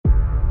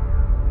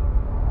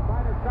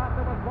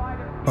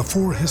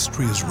Before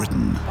history is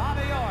written,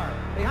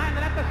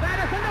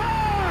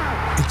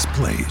 it's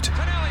played.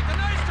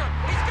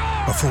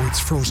 Before it's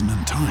frozen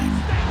in time,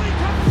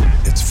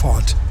 it's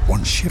fought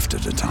one shift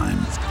at a time.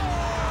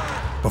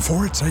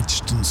 Before it's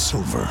etched in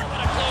silver,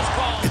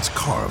 it's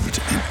carved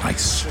in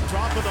ice.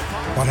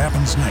 What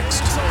happens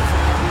next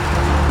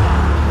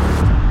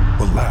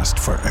will last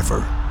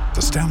forever.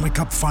 The Stanley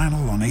Cup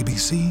Final on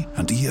ABC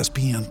and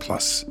ESPN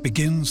Plus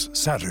begins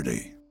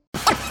Saturday.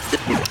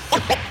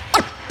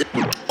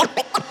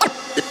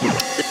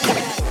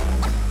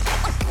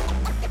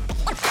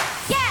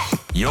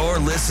 You're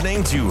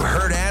listening to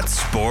Hurrdat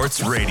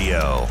Sports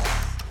Radio.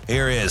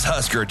 Here is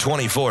Husker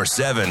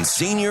 24/7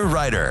 senior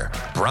writer,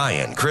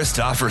 Brian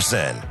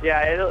Christopherson.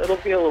 Yeah, it'll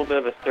be a little bit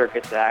of a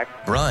circus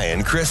act.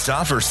 Brian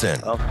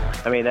Christopherson. Well,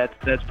 I mean,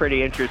 that's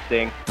pretty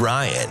interesting.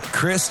 Brian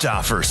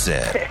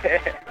Christopherson.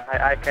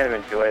 I kind of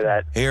enjoy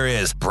that. Here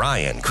is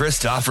Brian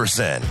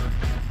Christopherson.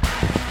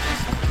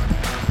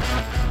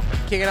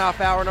 Kicking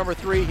off hour number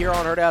 3 here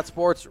on Hurrdat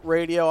Sports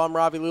Radio. I'm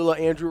Ravi Lula,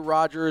 Andrew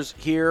Rogers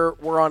here.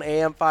 We're on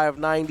AM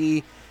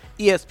 590,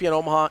 ESPN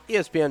Omaha,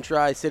 ESPN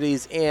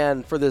Tri-Cities,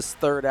 and for this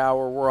third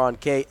hour, we're on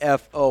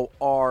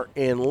KFOR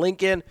in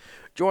Lincoln.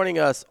 Joining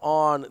us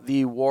on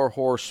the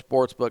Warhorse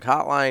Sportsbook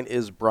Hotline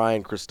is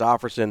Brian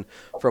Christopherson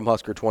from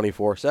Husker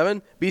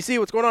 24/7. BC,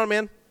 what's going on,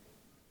 man?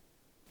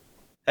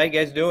 How you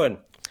guys doing?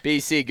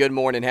 BC, good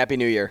morning. Happy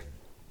New Year.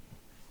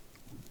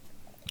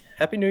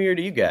 Happy New Year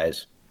to you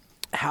guys.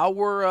 How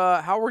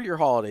were your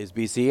holidays,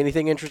 BC?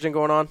 Anything interesting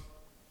going on?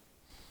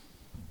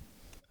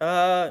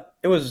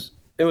 It was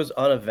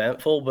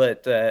uneventful,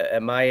 but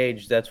at my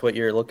age, that's what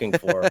you're looking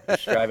for. You're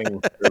striving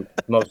for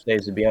most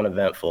days to be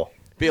uneventful.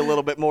 Be a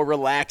little bit more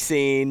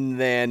relaxing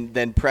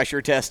than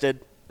pressure tested.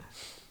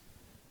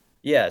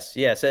 Yes,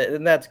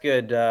 and that's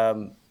good.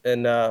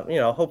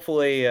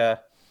 Hopefully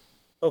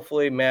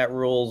Matt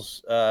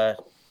Rule's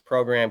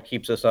program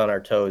keeps us on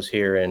our toes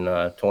here in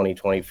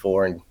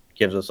 2024 and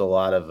gives us a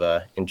lot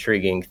of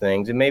intriguing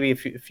things and maybe a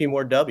few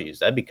more W's.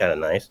 That'd be kind of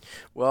nice.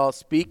 Well,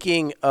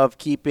 speaking of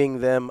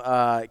keeping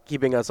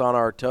us on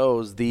our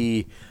toes,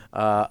 the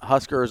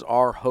Huskers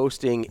are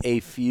hosting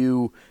a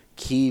few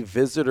key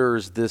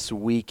visitors this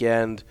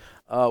weekend.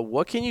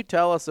 What can you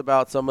tell us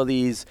about some of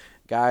these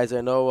guys?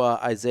 I know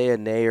Isaiah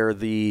Nair,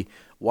 the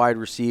wide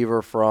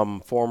receiver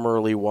from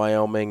formerly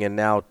Wyoming and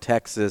now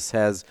Texas,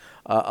 has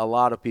a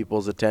lot of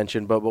people's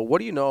attention. But what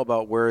do you know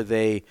about where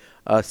they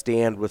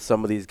stand with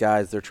some of these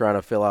guys they're trying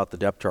to fill out the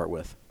depth chart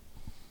with?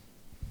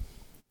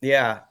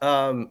 Yeah,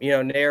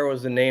 Nair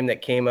was the name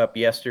that came up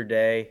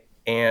yesterday.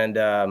 And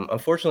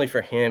unfortunately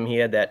for him, he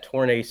had that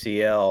torn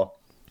ACL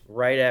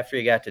right after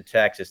he got to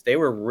Texas. They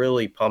were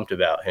really pumped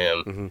about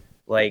him. Mm-hmm.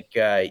 Like,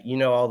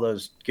 all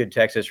those good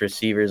Texas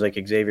receivers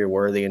like Xavier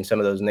Worthy and some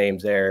of those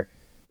names there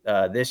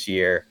this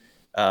year.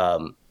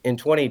 In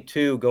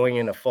 22, going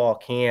into fall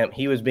camp,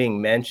 he was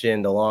being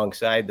mentioned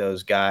alongside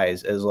those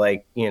guys as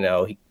a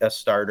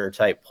starter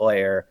type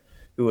player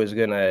who was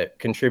going to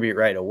contribute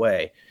right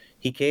away.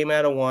 He came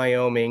out of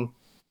Wyoming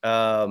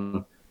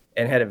and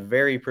had a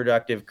very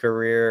productive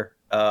career.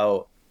 I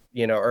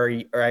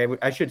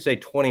should say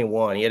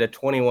 21. He had a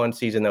 21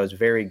 season that was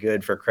very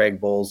good for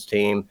Craig Bull's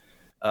team.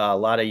 A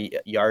lot of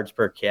yards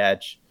per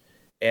catch,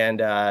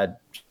 and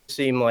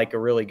seemed like a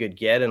really good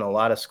get, and a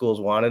lot of schools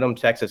wanted him.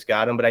 Texas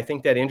got him, but I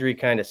think that injury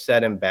kind of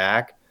set him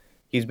back.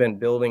 He's been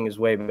building his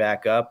way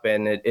back up,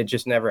 and it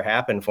just never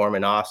happened for him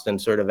in Austin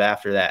sort of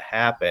after that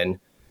happened.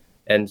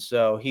 And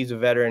so he's a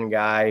veteran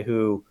guy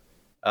who,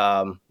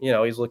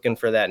 he's looking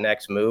for that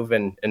next move,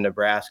 and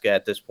Nebraska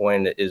at this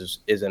point is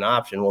an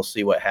option. We'll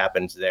see what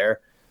happens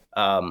there.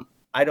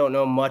 I don't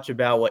know much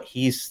about what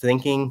he's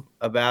thinking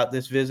about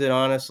this visit,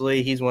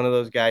 honestly. He's one of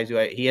those guys who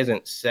he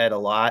hasn't said a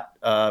lot.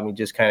 He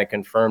just kind of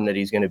confirmed that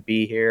he's going to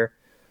be here.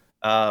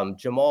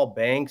 Jamal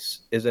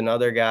Banks is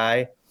another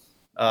guy,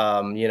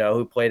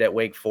 who played at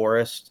Wake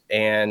Forest.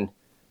 And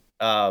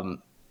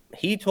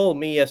he told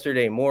me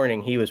yesterday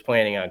morning he was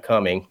planning on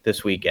coming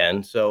this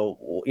weekend.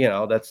 So,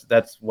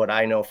 that's what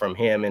I know from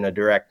him in a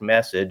direct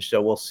message.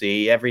 So we'll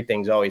see.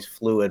 Everything's always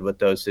fluid with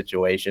those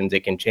situations.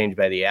 It can change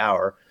by the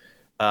hour.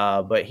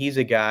 But he's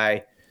a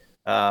guy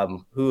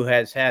who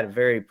has had a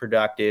very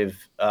productive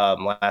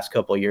last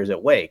couple of years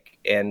at Wake.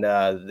 And,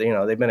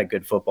 they've been a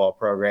good football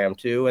program,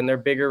 too. And they're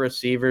bigger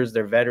receivers.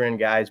 They're veteran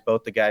guys,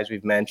 both the guys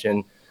we've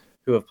mentioned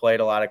who have played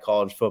a lot of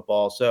college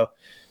football. So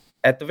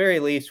at the very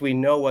least, we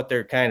know what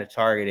they're kind of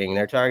targeting.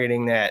 They're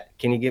targeting that,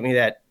 can you get me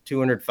that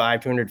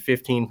 205,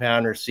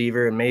 215-pound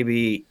receiver? And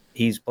maybe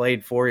he's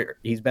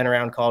been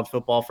around college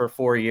football for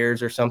 4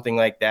 years or something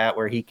like that,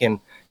 where he can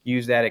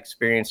use that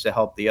experience to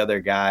help the other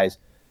guys.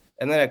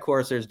 And then, of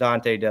course, there's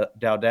Dante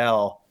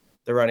Dowdell,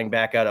 the running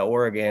back out of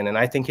Oregon, and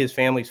I think his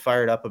family's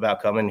fired up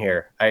about coming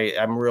here.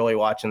 I'm really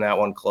watching that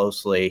one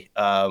closely.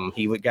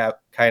 He got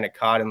kind of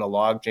caught in the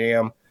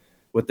logjam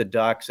with the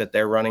Ducks at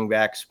their running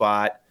back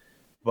spot,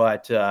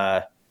 but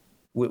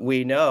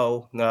we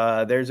know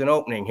there's an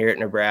opening here at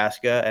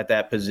Nebraska at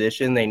that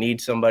position. They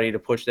need somebody to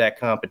push that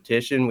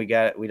competition. We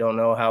don't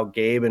know how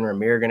Gabe and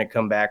Ramir are going to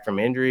come back from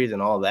injuries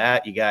and all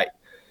that. You got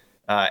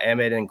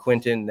Emmett and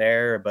Quinton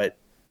there, but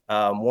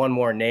one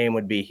more name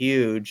would be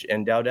huge.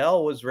 And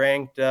Dowdell was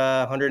ranked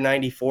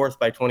 194th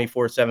by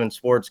 24/7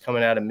 Sports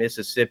coming out of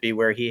Mississippi,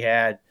 where he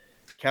had,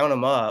 count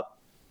them up,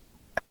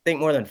 I think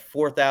more than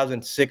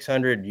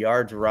 4,600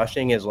 yards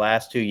rushing his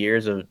last 2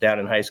 years of down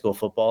in high school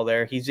football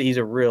there. He's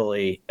a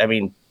really, I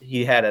mean,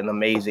 he had an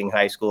amazing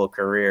high school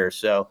career.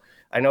 So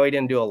I know he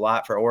didn't do a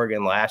lot for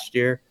Oregon last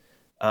year,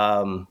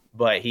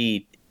 but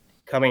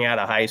coming out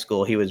of high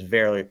school, he was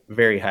very,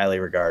 very highly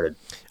regarded.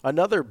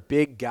 Another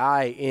big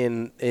guy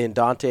in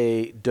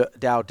Dante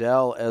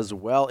Dowdell as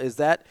well.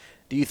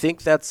 Do you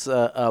think that's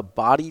a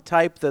body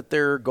type that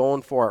they're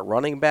going for at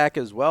running back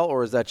as well,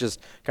 or is that just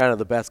kind of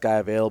the best guy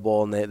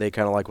available and they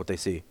kind of like what they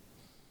see?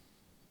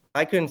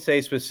 I couldn't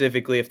say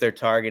specifically if they're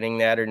targeting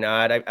that or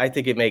not. I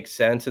think it makes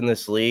sense in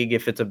this league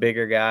if it's a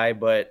bigger guy,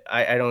 but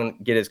I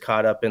don't get as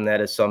caught up in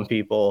that as some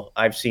people.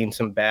 I've seen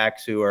some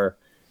backs who are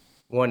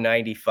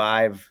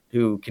 195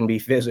 who can be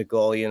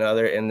physical,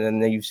 and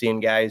then you've seen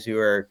guys who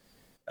are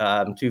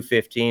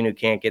 215 who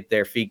can't get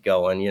their feet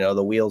going.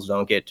 The wheels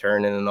don't get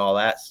turning and all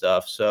that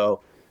stuff.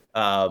 So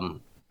I'm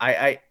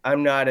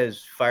not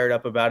as fired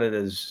up about it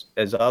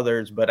as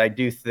others, but I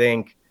do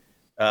think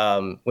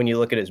when you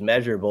look at his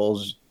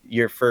measurables,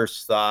 your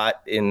first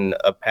thought in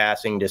a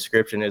passing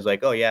description is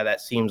like, oh yeah,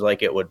 that seems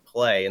like it would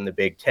play in the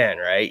Big Ten,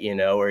 right?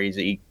 Where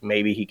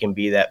maybe he can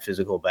be that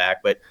physical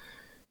back, but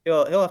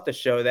he'll have to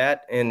show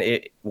that, and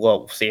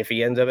we'll see if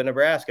he ends up in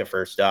Nebraska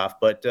first off.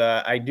 But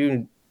I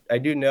do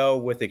know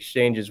with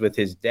exchanges with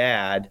his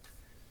dad,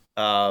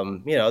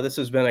 this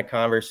has been a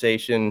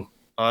conversation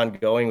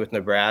ongoing with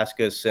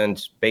Nebraska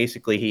since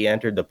basically he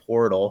entered the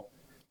portal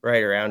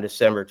right around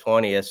December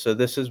 20th. So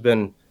this has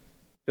been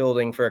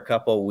building for a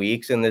couple of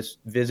weeks, and this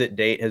visit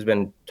date has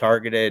been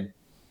targeted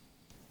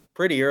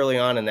pretty early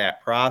on in that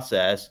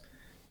process.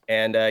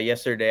 And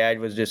yesterday I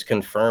was just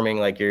confirming,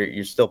 like,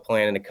 you're still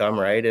planning to come,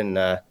 right? And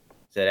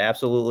said,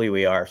 absolutely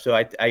we are. So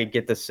I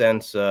get the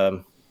sense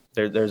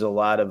there's a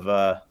lot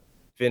of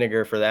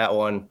vinegar for that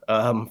one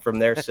from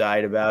their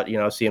side about,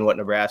 seeing what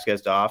Nebraska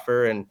has to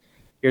offer. And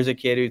here's a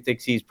kid who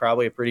thinks he's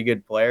probably a pretty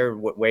good player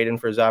waiting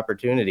for his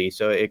opportunity.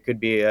 So it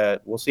could be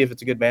we'll see if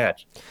it's a good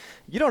match.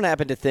 You don't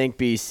happen to think,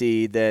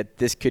 BC, that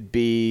this could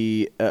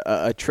be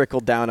a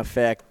trickle-down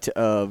effect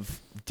of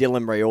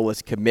Dylan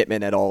Raiola's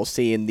commitment at all,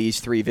 seeing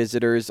these three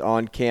visitors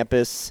on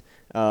campus?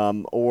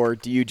 Or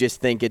do you just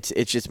think it's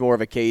just more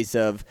of a case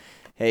of,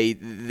 hey,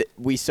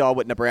 we saw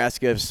what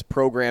Nebraska's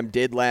program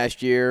did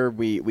last year.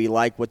 We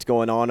like what's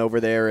going on over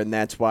there, and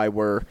that's why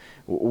we're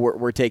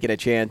taking a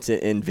chance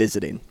in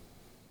visiting?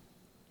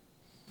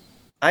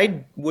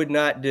 I would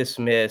not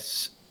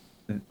dismiss,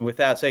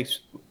 without saying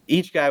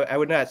each guy, I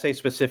would not say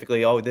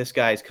specifically, oh, this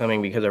guy's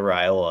coming because of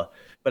Raiola.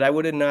 But I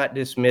would not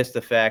dismiss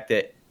the fact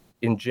that,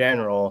 in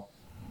general,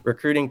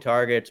 recruiting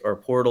targets or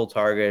portal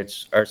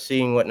targets are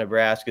seeing what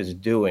Nebraska's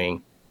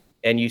doing.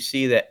 And you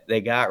see that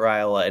they got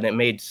Raiola, and it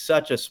made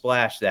such a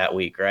splash that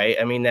week, right?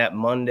 I mean, that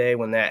Monday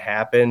when that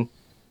happened,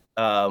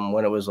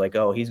 when it was like,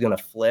 oh, he's going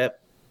to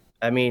flip.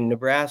 I mean,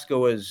 Nebraska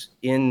was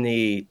in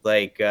the,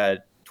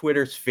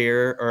 Twitter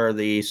sphere or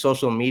the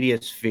social media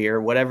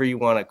sphere, whatever you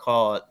want to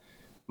call it,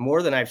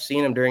 more than I've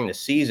seen him during the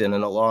season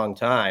in a long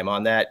time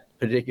on that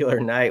particular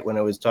night when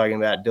it was talking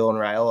about Dylan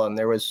Raiola. And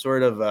there was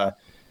sort of a,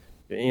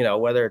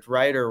 whether it's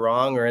right or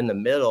wrong or in the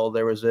middle,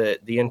 there was the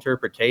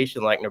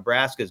interpretation like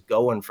Nebraska's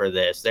going for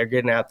this. They're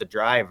getting out the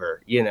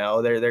driver,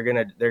 they're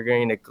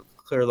going to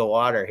clear the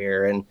water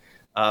here. And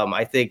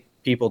I think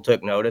people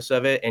took notice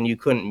of it, and you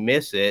couldn't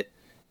miss it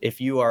if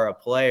you are a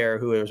player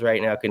who is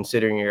right now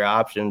considering your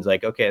options.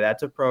 Like, okay,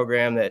 that's a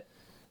program that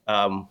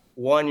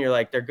one, you're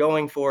like, they're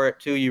going for it.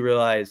 Two, you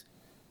realize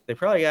they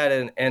probably got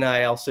an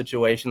NIL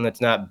situation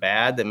that's not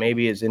bad, that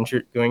maybe is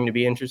going to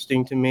be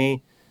interesting to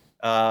me.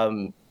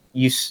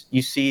 You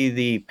see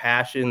the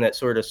passion that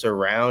sort of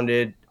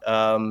surrounded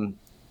when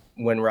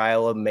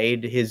Raiola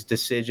made his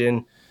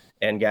decision,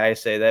 and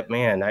guys say that,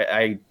 man,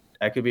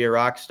 I could be a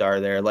rock star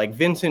there. Like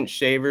Vincent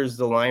Shavers,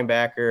 the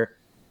linebacker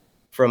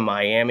from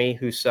Miami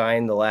who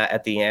signed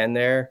at the end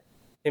there,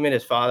 him and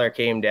his father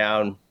came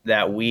down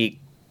that week,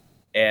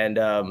 and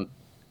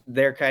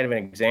they're kind of an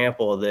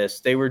example of this.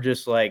 They were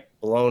just like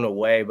blown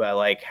away by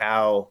like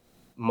how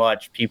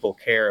much people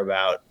care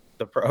about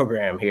the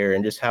program here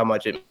and just how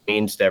much it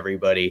means to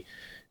everybody.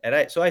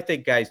 And so I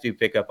think guys do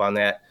pick up on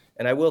that.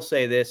 And I will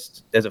say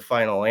this as a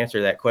final answer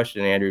to that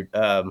question, Andrew.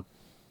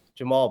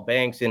 Jamal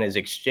Banks, in his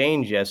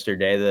exchange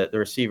yesterday, the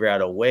receiver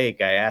out of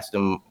Wake, I asked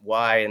him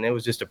why, and it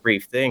was just a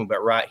brief thing, but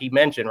he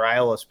mentioned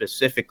Raiola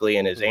specifically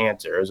in his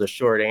answer. It was a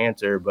short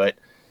answer, but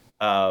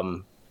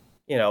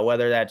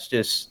whether that's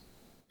just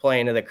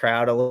playing to the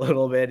crowd a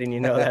little bit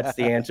and that's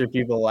the answer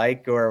people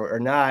like or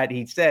not,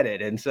 he said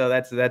it. And so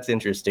that's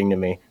interesting to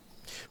me.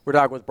 We're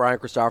talking with Brian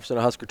Christopherson,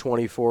 a Husker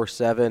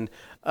 24/7.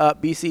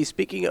 BC,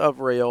 speaking of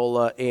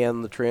Raiola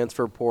and the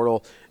transfer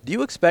portal, do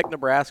you expect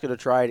Nebraska to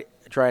try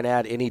and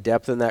add any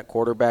depth in that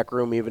quarterback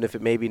room, even if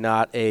it maybe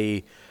not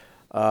a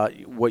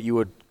what you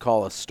would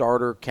call a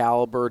starter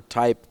caliber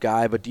type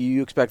guy, but do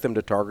you expect them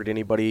to target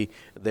anybody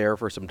there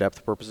for some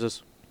depth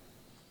purposes?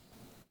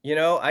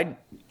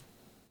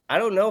 I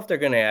don't know if they're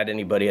going to add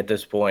anybody at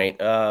this point.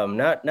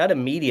 Not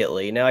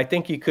immediately. Now, I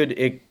think you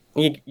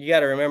got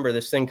to remember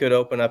this thing could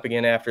open up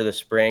again after the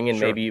spring, and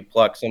maybe you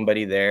pluck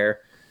somebody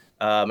there.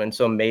 And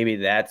so maybe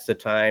that's the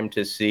time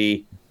to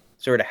see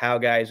sort of how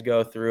guys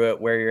go through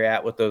it, where you're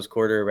at with those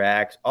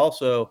quarterbacks.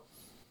 Also,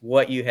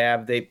 what you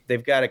have,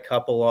 they've got a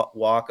couple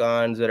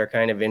walk-ons that are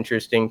kind of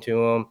interesting to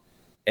them.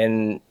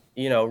 And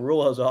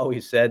Rule has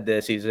always said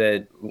this. He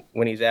said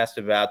when he's asked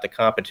about the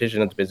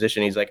competition at the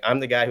position, he's like, I'm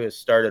the guy who has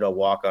started a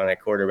walk-on at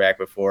quarterback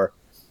before.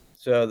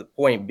 So the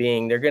point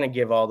being, they're going to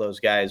give all those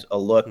guys a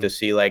look to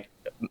see, like,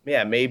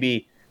 yeah,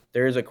 maybe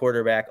there's a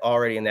quarterback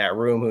already in that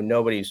room who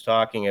nobody's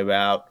talking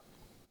about,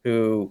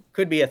 who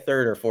could be a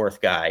third or fourth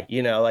guy,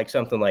 like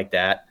something like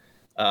that.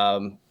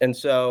 And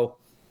so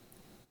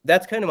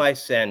that's kind of my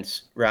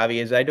sense, Ravi,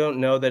 is I don't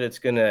know that it's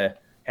going to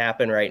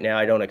happen right now.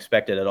 I don't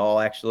expect it at all,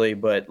 actually.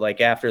 But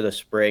like after the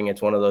spring,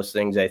 it's one of those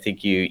things I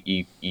think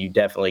you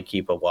definitely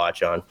keep a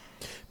watch on.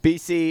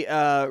 BC,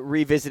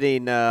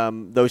 revisiting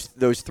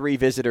those three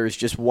visitors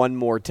just one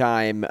more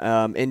time.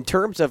 In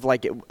terms of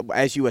like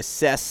as you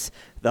assess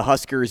the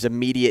Huskers'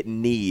 immediate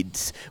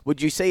needs,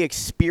 would you say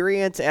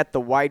experience at the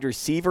wide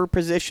receiver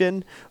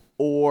position,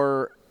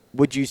 or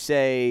would you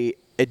say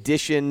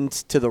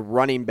additions to the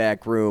running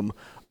back room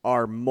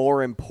are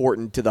more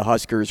important to the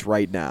Huskers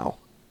right now?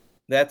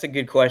 That's a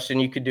good question.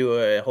 You could do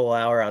a whole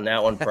hour on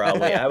that one,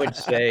 probably. I would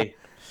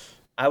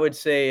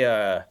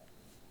say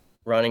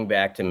running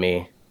back to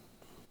me.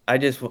 I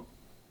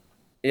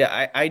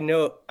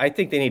know. I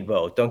think they need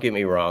both. Don't get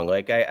me wrong.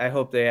 Like, I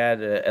hope they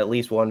add at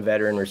least one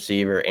veteran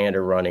receiver and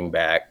a running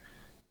back.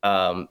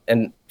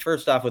 And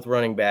first off, with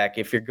running back,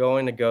 if you're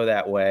going to go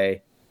that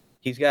way,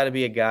 he's got to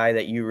be a guy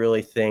that you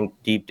really think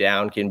deep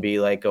down can be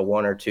like a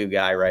one or two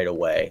guy right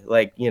away.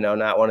 Like,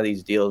 not one of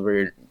these deals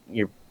where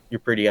you're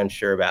pretty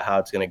unsure about how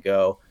it's going to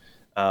go.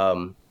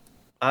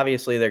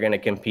 Obviously, they're going to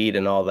compete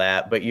and all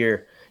that, but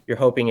you're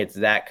hoping it's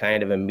that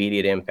kind of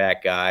immediate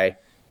impact guy.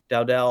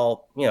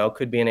 Dowdell,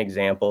 could be an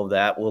example of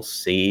that. We'll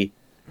see.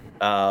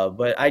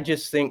 But I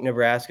just think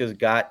Nebraska's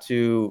got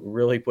to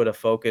really put a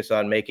focus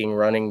on making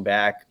running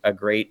back a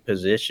great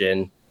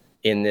position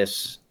in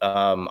this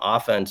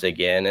offense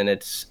again. And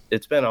it's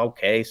been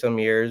okay some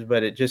years,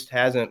 but it just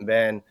hasn't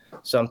been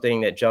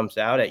something that jumps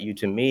out at you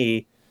to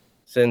me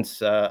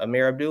since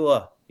Amir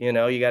Abdullah. You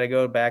got to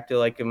go back to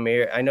like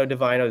Amir. I know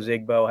Divino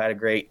Zigbo had a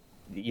great,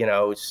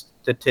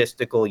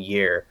 statistical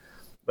year,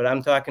 but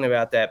I'm talking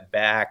about that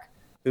back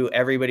who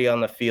everybody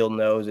on the field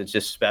knows it's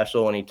just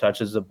special when he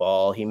touches the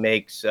ball. He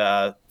makes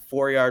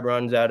 4-yard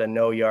runs out of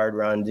no-yard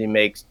runs. He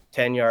makes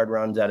 10-yard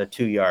runs out of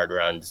 2-yard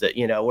runs,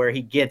 that where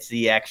he gets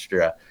the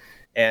extra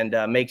and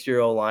makes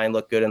your O-line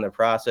look good in the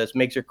process,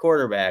 makes your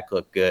quarterback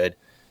look good.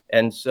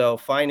 And so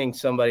finding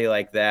somebody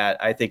like that,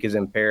 I think, is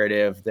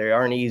imperative. They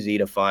aren't easy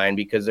to find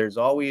because there's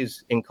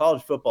always, in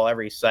college football,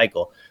 every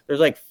cycle, there's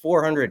like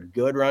 400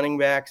 good running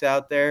backs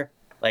out there.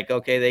 Like,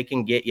 okay, they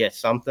can get you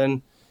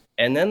something.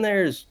 And then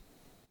there's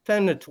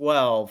 10 to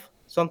 12,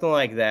 something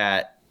like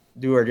that,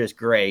 who are just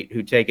great,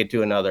 who take it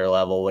to another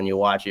level. When you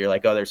watch it, you're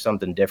like, oh, there's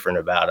something different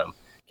about them.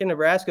 Can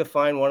Nebraska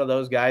find one of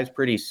those guys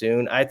pretty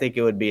soon? I think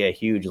it would be a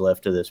huge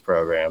lift to this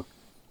program.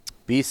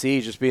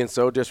 BC just being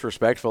so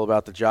disrespectful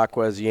about the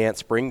Jacquez Yant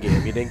spring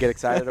game. You didn't get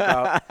excited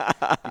about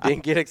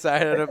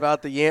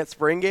the Yant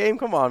spring game?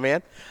 Come on,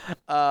 man.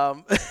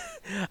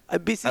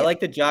 BC, I like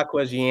the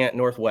Jacquez Yant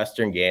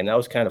Northwestern game. That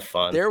was kind of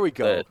fun. There we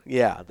go. We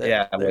had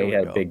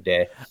a big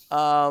day.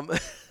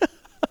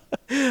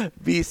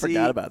 BC,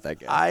 forgot about that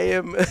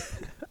game.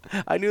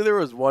 I knew there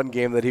was one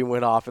game that he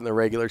went off in the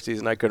regular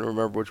season. I couldn't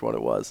remember which one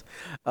it was.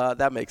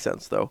 That makes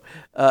sense, though.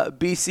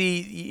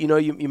 BC,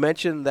 you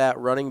mentioned that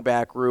running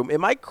back room.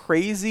 Am I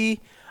crazy,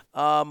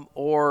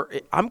 or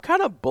I'm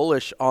kind of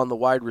bullish on the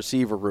wide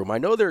receiver room? I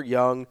know they're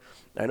young.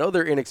 I know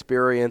they're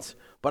inexperienced,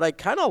 but I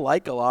kind of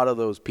like a lot of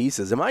those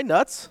pieces. Am I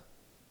nuts?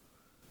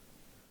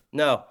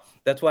 No.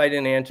 That's why I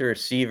didn't answer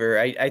receiver.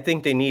 I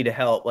think they need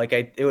help. Like,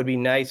 it would be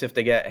nice if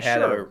they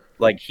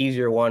he's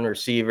your one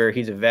receiver.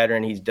 He's a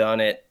veteran. He's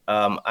done it.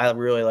 I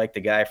really like the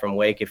guy from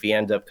Wake if he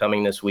ends up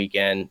coming this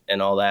weekend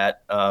and all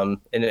that. And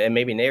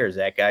maybe Nair's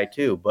that guy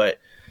too. But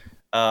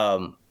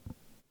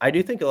I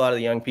do think a lot of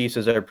the young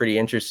pieces are pretty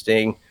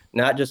interesting,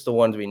 not just the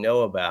ones we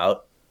know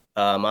about.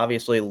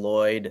 Obviously,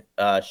 Lloyd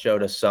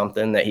showed us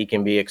something that he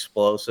can be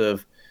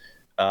explosive.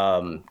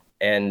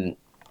 And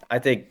I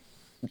think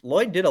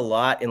Lloyd did a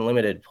lot in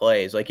limited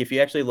plays. Like, if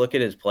you actually look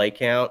at his play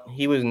count,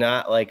 he was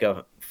not like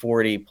a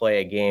 40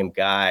 play a game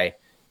guy,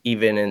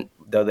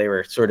 though they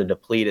were sort of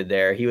depleted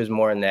there. He was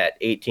more in that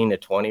 18 to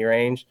 20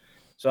 range.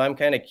 So I'm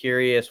kind of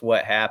curious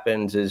what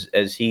happens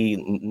as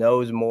he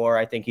knows more.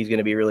 I think he's going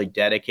to be really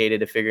dedicated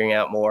to figuring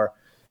out more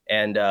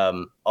and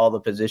all the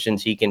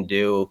positions he can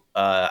do.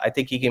 I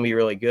think he can be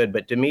really good.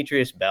 But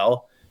Demetrius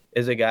Bell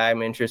is a guy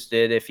I'm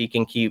interested if he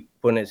can keep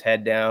putting his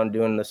head down,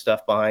 doing the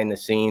stuff behind the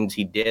scenes.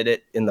 He did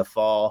it in the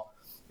fall.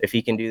 If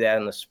he can do that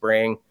in the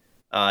spring,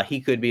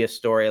 he could be a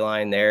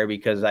storyline there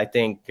because I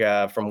think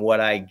from what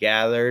I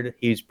gathered,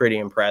 he's pretty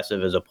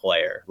impressive as a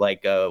player.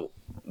 Like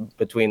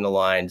between the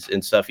lines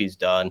and stuff he's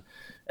done.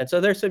 And so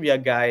there's some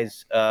young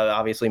guys,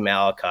 obviously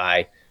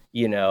Malachi,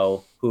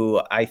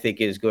 who I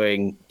think is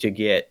going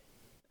to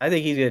I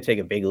think he's going to take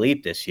a big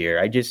leap this year.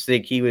 I just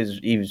think he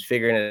was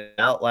figuring it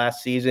out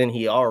last season.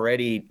 He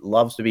already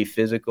loves to be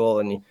physical,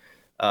 and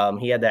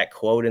he had that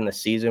quote in the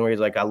season where he's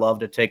like, I love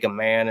to take a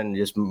man and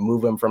just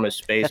move him from his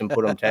space and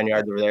put him 10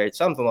 yards over there. It's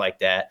something like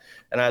that.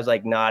 And I was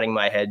like nodding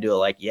my head to it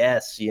like,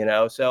 yes,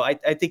 So I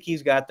think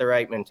he's got the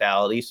right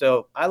mentality.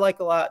 So I like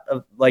a lot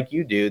of, like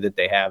you do, that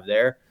they have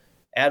there.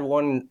 Add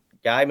one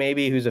guy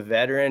maybe who's a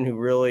veteran who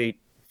really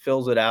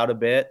fills it out a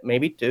bit,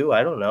 maybe two.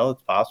 I don't know.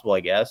 It's possible, I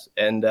guess.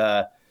 And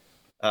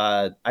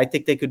I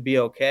think they could be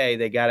okay.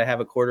 They got to have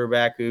a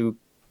quarterback who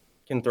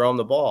can throw them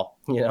the ball.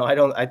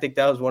 I think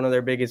that was one of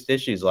their biggest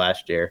issues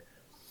last year.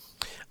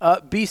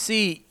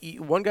 BC,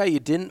 one guy you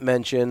didn't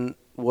mention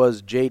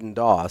was Jaden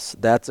Doss.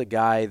 That's a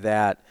guy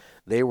that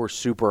they were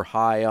super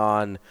high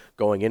on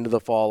going into the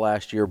fall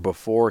last year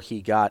before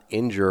he got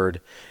injured.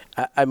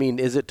 I mean,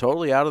 is it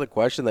totally out of the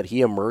question that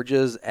he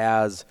emerges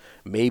as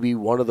maybe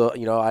one of the,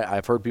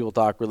 I've heard people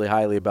talk really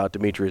highly about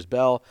Demetrius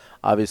Bell.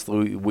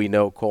 Obviously, we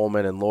know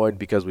Coleman and Lloyd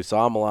because we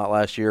saw him a lot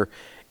last year.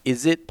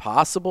 Is it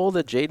possible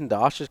that Jaden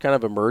Doss just kind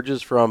of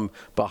emerges from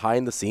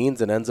behind the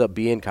scenes and ends up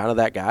being kind of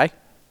that guy?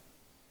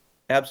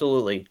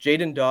 Absolutely.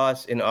 Jaden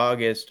Doss in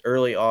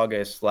early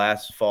August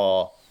last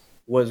fall,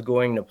 was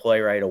going to play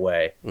right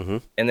away. Mm-hmm.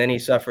 And then he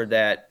suffered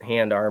that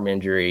hand-arm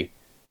injury.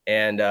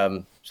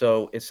 And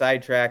so it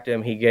sidetracked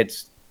him.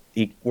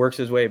 He works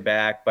his way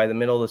back. By the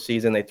middle of the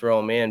season, they throw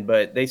him in.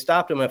 But they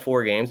stopped him at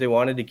 4 games. They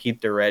wanted to keep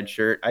the red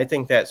shirt. I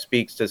think that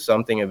speaks to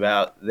something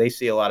about they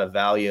see a lot of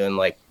value in,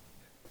 like,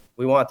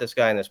 we want this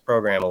guy in this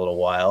program a little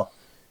while.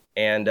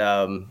 And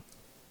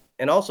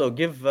also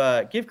give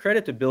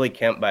credit to Billy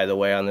Kemp, by the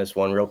way, on this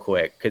one real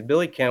quick, because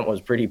Billy Kemp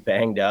was pretty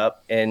banged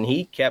up, and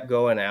he kept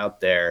going out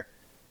there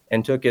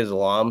and took his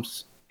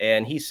lumps,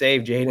 and he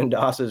saved Jaden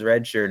Doss's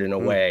red shirt in a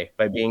way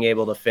by being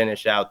able to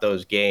finish out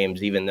those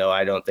games, even though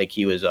I don't think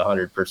he was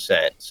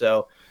 100%.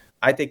 So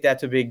I think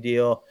that's a big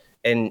deal,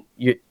 and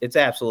it's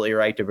absolutely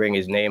right to bring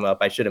his name up.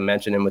 I should have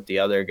mentioned him with the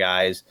other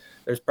guys.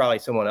 There's probably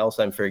someone else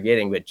I'm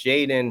forgetting, but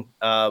Jaden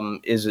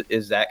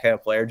is that kind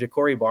of player.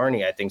 Ja'Cory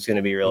Barney, I think, is going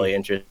to be really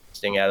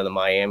interesting out of the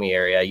Miami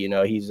area.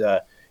 He's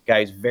a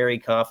guy who's very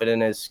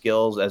confident in his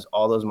skills, as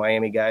all those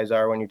Miami guys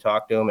are when you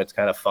talk to him. It's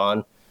kind of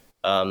fun.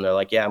 They're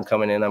like, yeah, I'm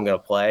coming in, I'm going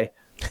to play.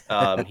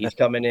 He's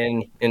coming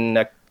in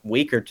a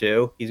week or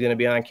two. He's going to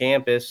be on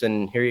campus,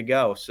 and here you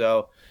go.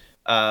 So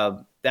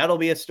that'll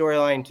be a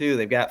storyline too.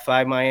 They've got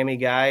 5 Miami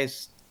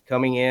guys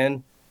coming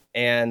in,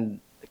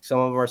 and some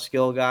of our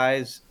skill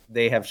guys,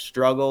 they have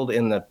struggled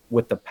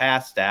with the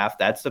past staff.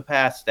 That's the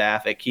past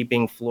staff at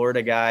keeping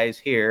Florida guys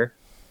here.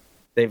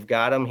 They've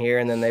got them here,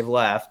 and then they've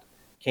left.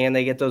 Can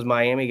they get those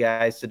Miami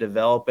guys to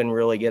develop and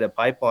really get a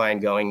pipeline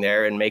going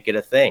there and make it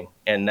a thing?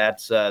 And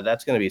that's going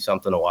to be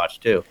something to watch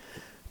too.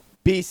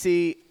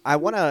 BC, I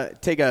want to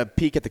take a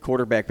peek at the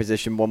quarterback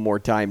position one more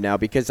time now,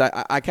 because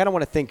I kind of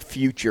want to think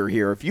future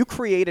here. If you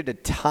created a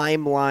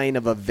timeline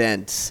of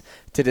events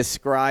to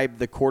describe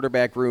the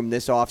quarterback room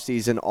this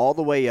offseason all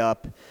the way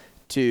up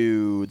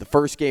to the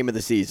first game of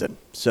the season,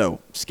 so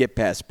skip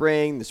past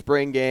spring, the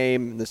spring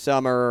game, the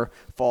summer,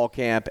 fall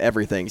camp,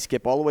 everything,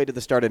 skip all the way to the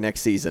start of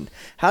next season,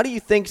 how do you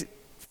think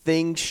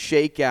things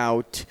shake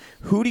out?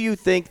 Who do you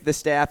think the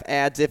staff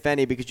adds, if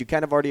any? Because you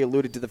kind of already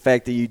alluded to the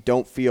fact that you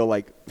don't feel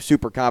like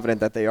super confident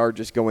that they are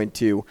just going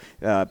to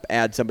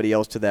add somebody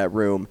else to that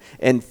room.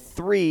 And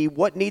 3,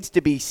 what needs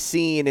to be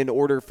seen in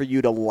order for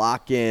you to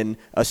lock in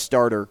a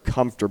starter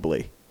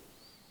comfortably?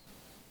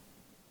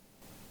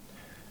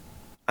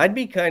 I'd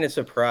be kind of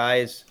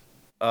surprised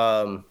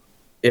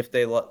if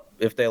they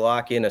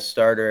lock in a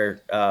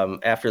starter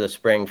after the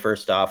spring.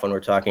 First off, when we're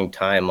talking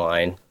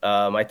timeline,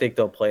 I think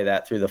they'll play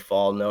that through the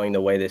fall, knowing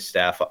the way this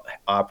staff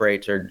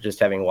operates, or just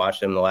having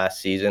watched them the last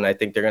season. I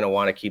think they're going to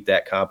want to keep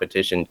that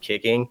competition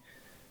kicking.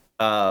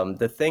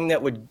 The thing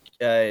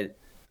that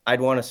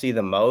I'd want to see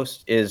the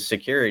most is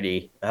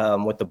security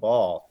with the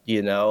ball.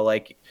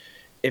 Like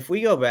if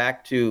we go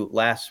back to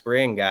last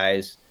spring,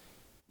 guys,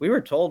 we were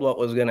told what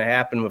was going to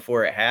happen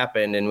before it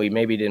happened, and we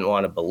maybe didn't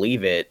want to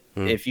believe it.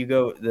 If you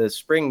go the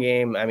spring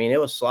game, I mean, it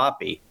was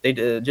sloppy. They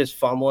just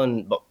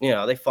fumbling,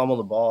 they fumbled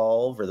the ball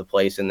all over the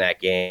place in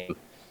that game.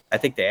 I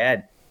think they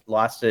had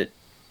lost it.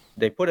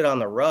 They put it on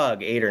the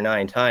rug 8 or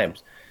 9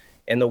 times.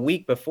 And the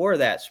week before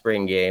that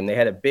spring game, they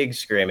had a big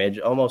scrimmage,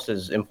 almost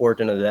as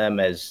important to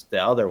them as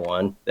the other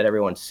one that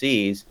everyone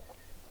sees.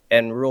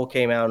 And Rule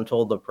came out and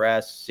told the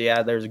press,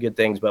 yeah, there's good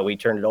things, but we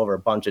turned it over a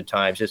bunch of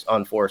times, just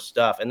unforced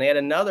stuff. And they had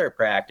another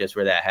practice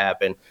where that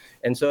happened.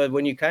 And so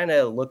when you kind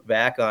of look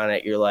back on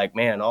it, you're like,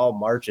 man, all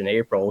March and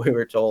April, we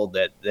were told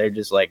that they're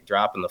just like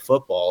dropping the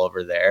football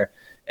over there.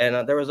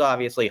 And there was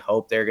obviously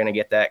hope they're going to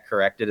get that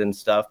corrected and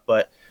stuff.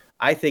 But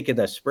I think in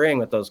the spring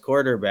with those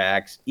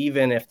quarterbacks,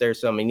 even if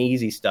there's some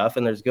easy stuff,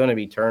 and there's going to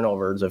be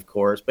turnovers, of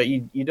course, but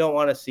you don't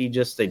want to see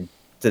just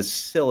the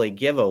silly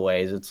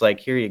giveaways. It's like,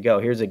 here you go,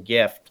 here's a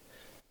gift.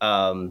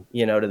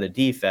 To the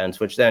defense,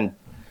 which then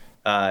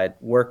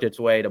worked its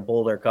way to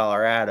Boulder,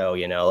 Colorado,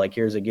 like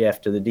here's a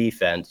gift to the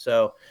defense.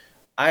 So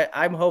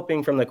I'm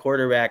hoping from the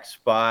quarterback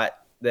spot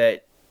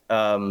that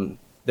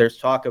there's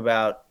talk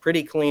about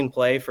pretty clean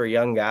play for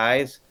young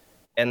guys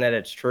and that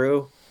it's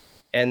true.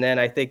 And then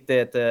I think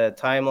that the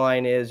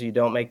timeline is you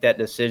don't make that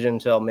decision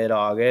until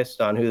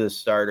mid-August on who the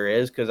starter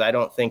is, because I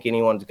don't think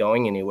anyone's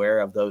going anywhere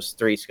of those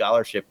 3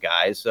 scholarship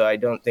guys. So I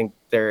don't think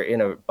they're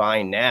in a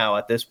bind now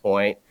at this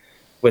point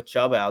with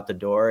Chubb out the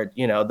door.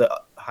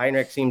 The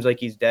Heinrich seems like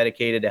he's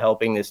dedicated to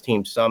helping this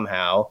team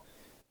somehow.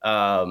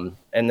 And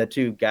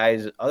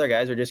the other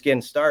guys are just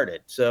getting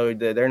started. So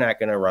they're not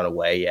going to run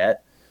away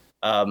yet.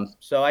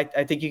 So I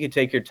think you could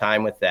take your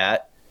time with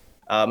that.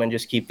 And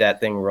just keep that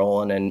thing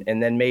rolling.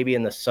 And then maybe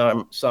in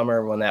the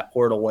summer when that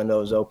portal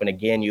window is open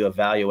again, you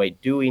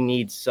evaluate, do we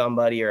need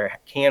somebody, or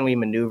can we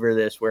maneuver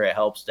this where it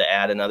helps to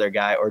add another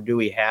guy, or do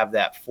we have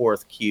that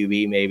 4th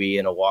QB maybe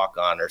in a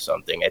walk-on or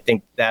something? I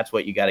think that's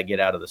what you got to get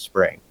out of the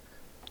spring.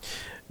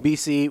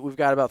 BC, we've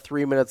got about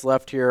 3 minutes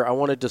left here. I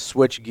wanted to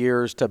switch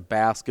gears to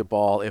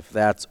basketball, if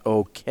that's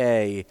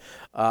okay.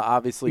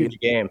 Obviously, huge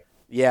game.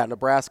 Yeah,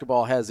 Nebraska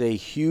ball has a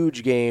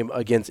huge game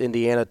against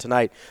Indiana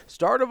tonight.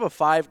 Start of a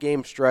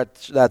 5-game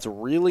stretch that's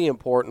really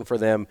important for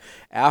them.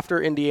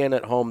 After Indiana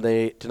at home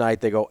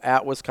tonight, they go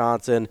at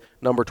Wisconsin,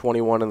 number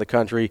 21 in the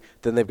country.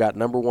 Then they've got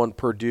number 1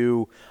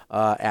 Purdue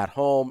at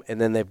home, and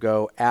then they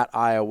go at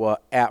Iowa,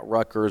 at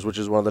Rutgers, which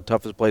is one of the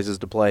toughest places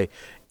to play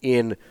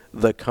in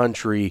the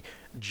country.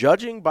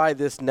 Judging by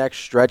this next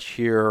stretch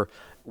here,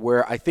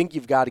 where I think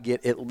you've got to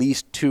get at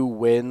least 2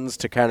 wins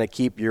to kind of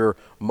keep your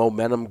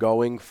momentum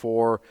going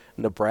for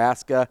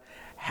Nebraska.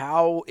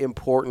 How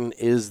important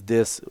is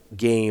this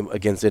game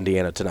against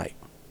Indiana tonight?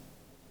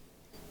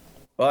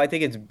 Well, I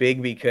think it's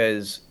big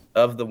because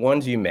of the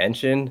ones you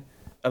mentioned,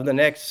 of the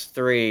next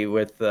 3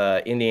 with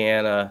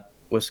Indiana,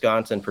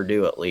 Wisconsin,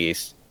 Purdue at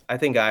least, I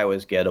think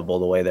Iowa's gettable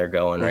the way they're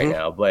going right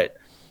now. But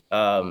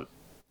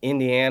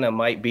Indiana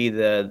might be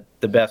the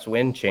best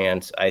win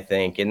chance, I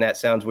think. And that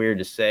sounds weird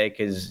to say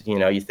because,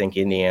 you think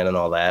Indiana and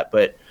all that.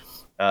 But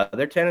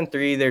they're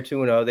 10-3, they're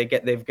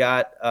 2-0. They've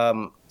got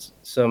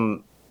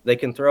they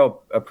can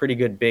throw a pretty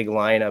good big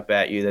lineup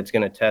at you that's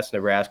going to test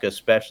Nebraska,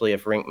 especially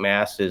if rink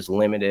mass is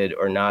limited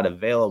or not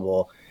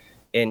available.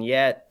 And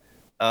yet,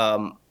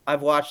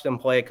 I've watched them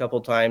play a couple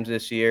times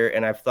this year,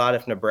 and I've thought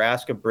if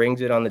Nebraska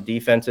brings it on the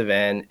defensive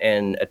end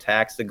and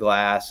attacks the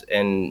glass,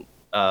 and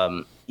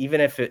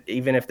even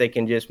if they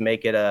can just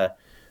make it a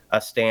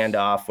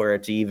standoff where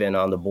it's even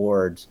on the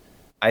boards,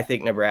 I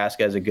think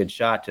Nebraska has a good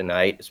shot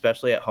tonight,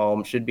 especially at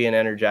home. Should be an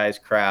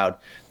energized crowd.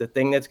 The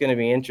thing that's going to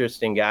be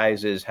interesting,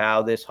 guys, is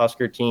how this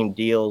Husker team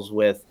deals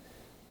with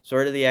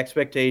sort of the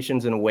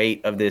expectations and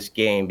weight of this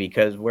game,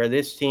 because where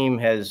this team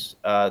has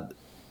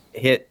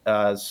hit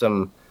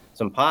some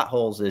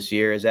potholes this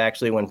year is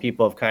actually when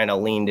people have kind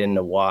of leaned in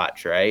to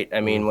watch, right?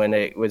 I mean, when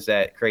it was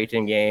that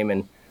Creighton game,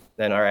 and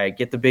then, all right,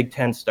 get the Big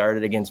Ten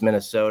started against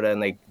Minnesota,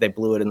 and they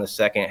blew it in the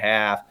second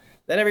half.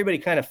 Then everybody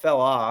kind of fell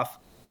off.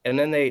 And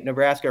then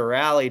Nebraska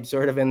rallied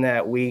sort of in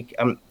that week.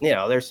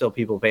 There's still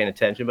people paying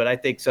attention, but I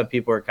think some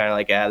people are kind of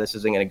like, this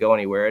isn't going to go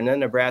anywhere. And then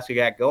Nebraska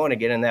got going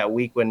again in that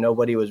week when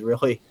nobody was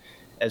really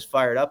as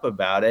fired up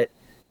about it,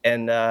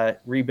 and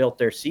rebuilt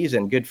their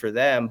season. Good for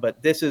them.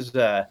 But this is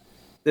the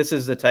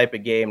type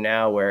of game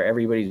now where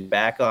everybody's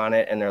back on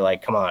it, and they're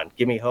like, come on,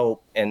 give me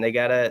hope. And they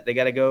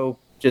gotta go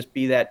just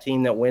be that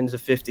team that wins the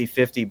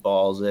 50-50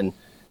 balls and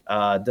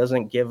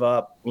doesn't give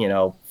up,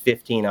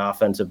 15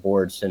 offensive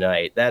boards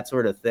tonight, that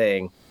sort of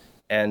thing.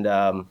 And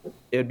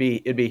it'd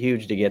be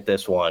huge to get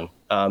this one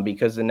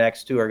because the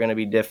next 2 are going to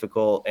be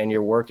difficult, and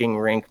you're working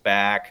rink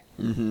back.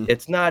 Mm-hmm.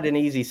 It's not an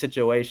easy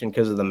situation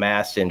because of the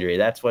mass injury.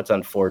 That's what's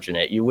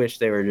unfortunate. You wish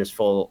they were just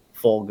full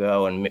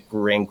go and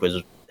rink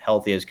was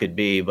healthy as could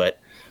be, but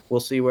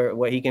we'll see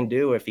what he can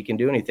do, if he can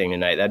do anything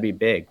tonight. That'd be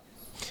big.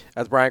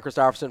 That's Brian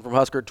Christopherson from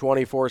Husker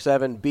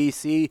 24/7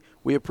 BC.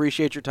 We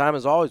appreciate your time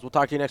as always. We'll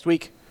talk to you next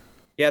week.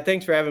 Yeah,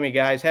 thanks for having me,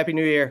 guys. Happy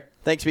New Year.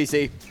 Thanks,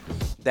 BC.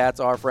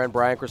 That's our friend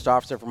Brian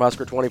Christopherson from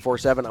Husker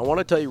 24/7. I want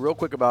to tell you real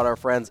quick about our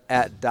friends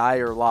at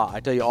Dyer Law. I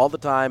tell you all the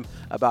time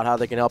about how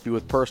they can help you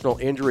with personal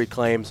injury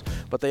claims,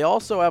 but they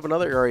also have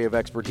another area of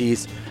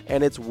expertise,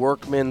 and it's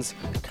workman's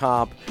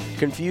comp.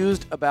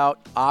 Confused about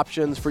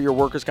options for your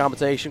workers'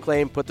 compensation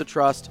claim? Put the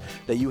trust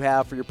that you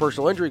have for your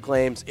personal injury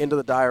claims into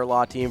the Dyer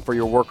Law team for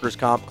your workers'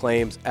 comp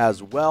claims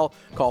as well.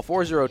 Call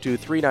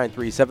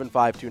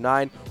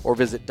 402-393-7529 or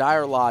visit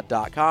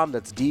dyerlaw.com.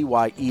 That's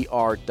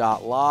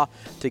DYER.law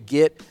to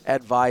get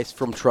advice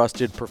from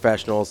trusted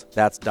professionals.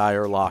 That's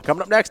Dyer Law.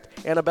 Coming up next,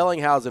 Anna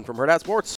Bellinghausen from Herd at Sports.